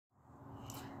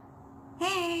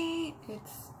Hey,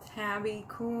 it's Tabby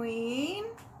Queen,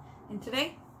 and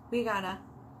today we got a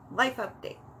life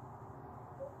update.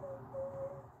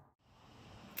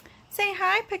 Say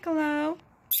hi, Piccolo.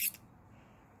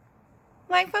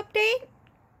 Life update.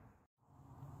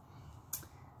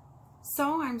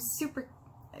 So I'm super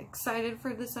excited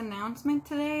for this announcement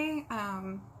today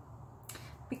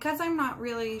because I'm not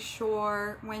really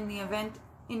sure when the event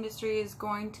industry is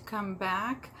going to come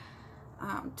back.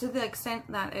 To the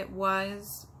extent that it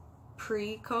was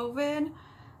pre-COVID,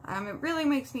 it really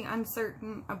makes me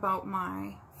uncertain about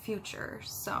my future.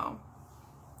 So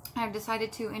I've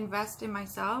decided to invest in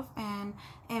myself and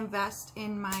invest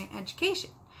in my education.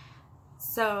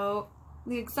 So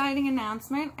the exciting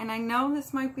announcement, and I know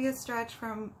this might be a stretch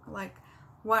from like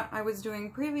what I was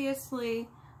doing previously,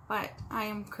 but I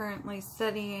am currently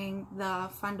studying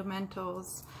the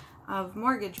fundamentals of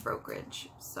mortgage brokerage.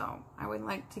 So I would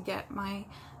like to get my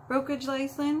brokerage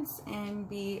license and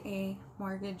be a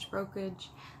mortgage brokerage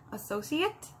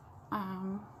associate.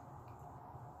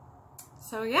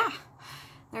 So yeah,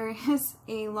 there is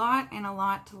a lot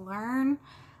to learn.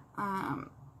 And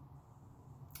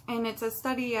it's a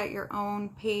study at your own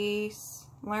pace,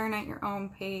 learn at your own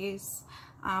pace.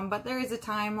 But there is a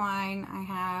timeline. I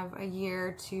have a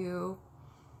year to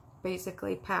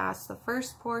basically pass the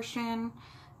first portion.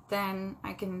 Then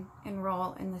I can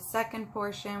enroll in the second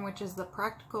portion, which is the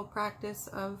practical practice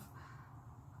of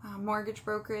mortgage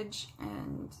brokerage.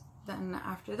 And then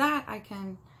after that, I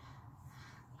can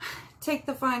take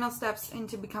the final steps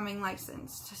into becoming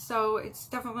licensed. So it's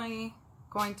definitely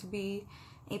going to be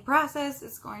a process.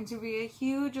 It's going to be a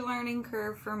huge learning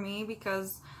curve for me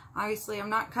because obviously I'm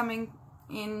not coming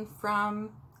in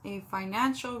from a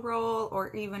financial role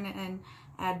or even an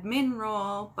admin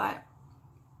role, but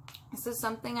this is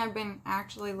something I've been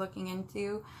actually looking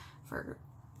into for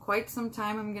quite some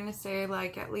time. I'm going to say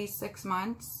like at least 6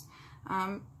 months.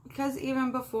 Because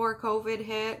even before COVID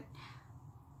hit,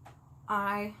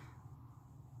 I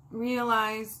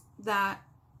realized that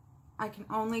I can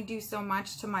only do so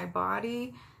much to my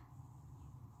body.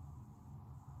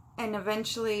 And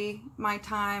eventually my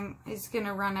time is going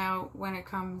to run out when it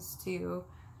comes to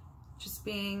just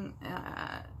being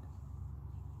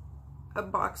a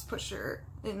box pusher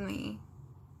in the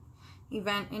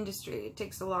event industry. It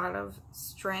takes a lot of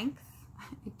strength.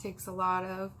 It takes a lot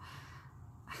of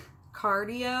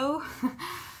cardio.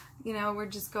 You know, we're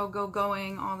just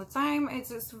going all the time. It's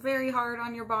just very hard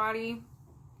on your body.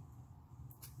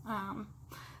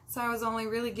 So I was only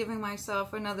really giving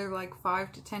myself another like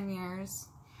 5 to 10 years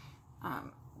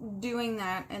doing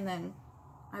that, and then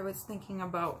I was thinking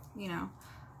about, you know,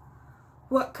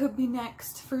 what could be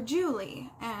next for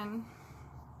Julie. And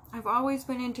I've always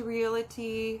been into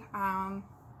realty. I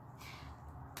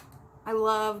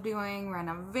love doing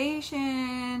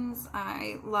renovations.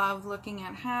 I love looking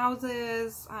at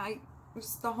houses.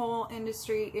 Just the whole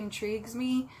industry intrigues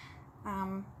me.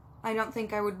 I don't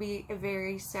think I would be a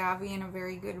very savvy and a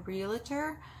very good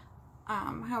realtor.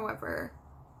 However,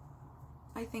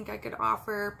 I think I could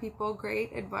offer people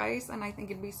great advice, and I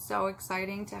think it'd be so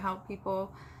exciting to help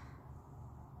people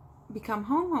become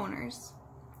homeowners,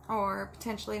 or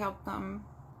potentially help them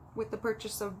with the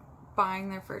purchase of buying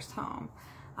their first home.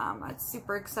 That's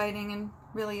super exciting and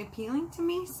really appealing to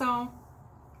me. So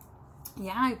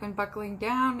yeah, I've been buckling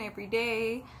down every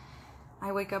day.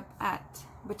 I wake up at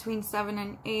between 7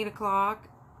 and 8 o'clock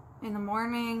in the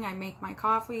morning. I make my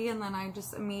coffee, and then I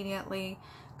just immediately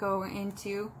go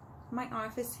into my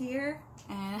office here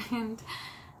and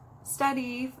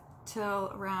study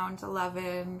till around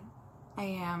 11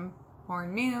 a.m. or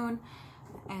noon.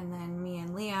 And then me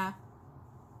and Leah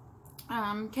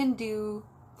can do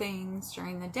things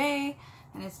during the day,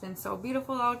 and it's been so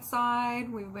beautiful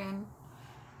outside. We've been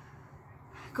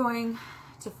going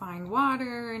to find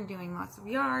water and doing lots of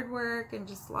yard work and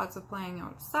just lots of playing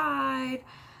outside.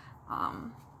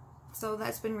 So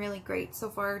that's been really great so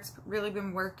far. It's really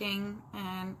been working,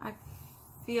 and I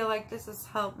feel like this has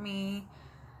helped me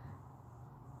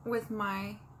with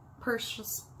my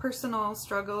personal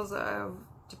struggles of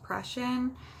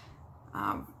depression.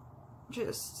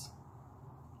 Just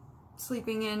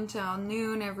sleeping in till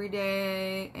noon every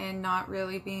day and not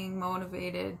really being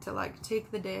motivated to like take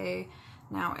the day.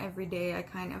 Now every day I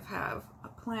kind of have a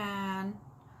plan.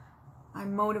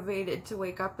 I'm motivated to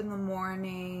wake up in the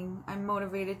morning. I'm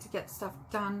motivated to get stuff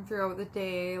done throughout the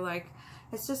day. Like,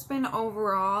 it's just been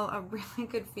overall a really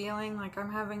good feeling. Like,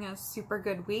 I'm having a super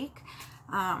good week.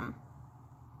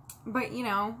 But you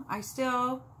know, I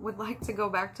still would like to go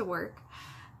back to work.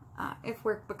 If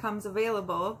work becomes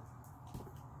available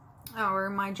or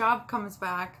my job comes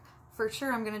back, for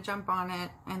sure I'm gonna jump on it,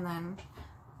 and then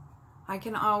I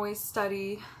can always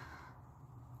study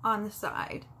on the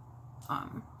side.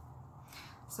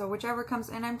 So whichever comes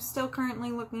in, I'm still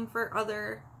currently looking for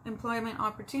other employment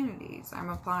opportunities. I'm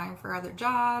applying for other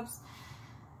jobs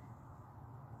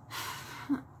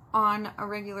on a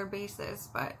regular basis,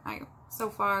 but so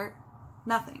far,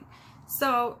 nothing.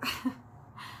 So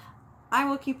I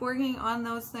will keep working on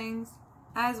those things,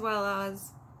 as well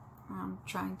as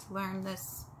trying to learn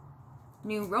this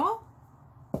new role.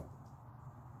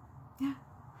 Yeah,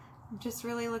 I'm just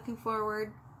really looking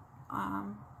forward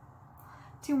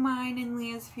to mine and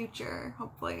Leah's future.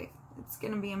 Hopefully it's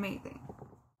gonna be amazing.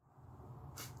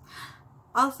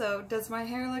 Also, does my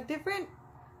hair look different?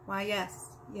 Why,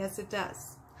 yes it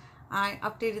does. I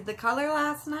updated the color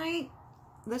last night.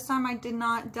 This time I did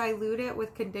not dilute it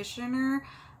with conditioner.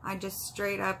 I just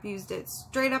straight up used it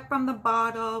straight up from the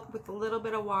bottle with a little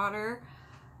bit of water.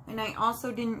 And I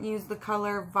also didn't use the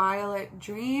color Violet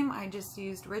Dream. I just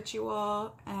used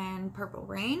Ritual and Purple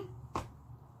Rain.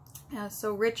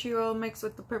 So Ritual mixed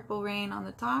with the Purple Rain on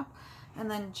the top, and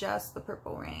then just the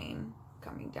Purple Rain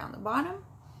coming down the bottom.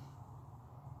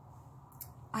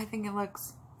 I think it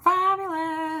looks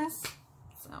fabulous.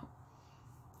 So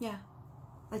yeah,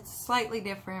 it's slightly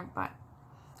different, but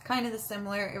kind of the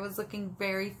similar. It was looking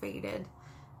very faded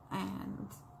and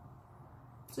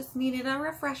just needed a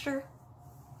refresher.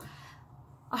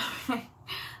 Alright,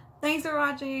 thanks for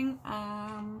watching.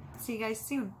 See you guys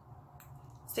soon.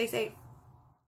 Stay safe.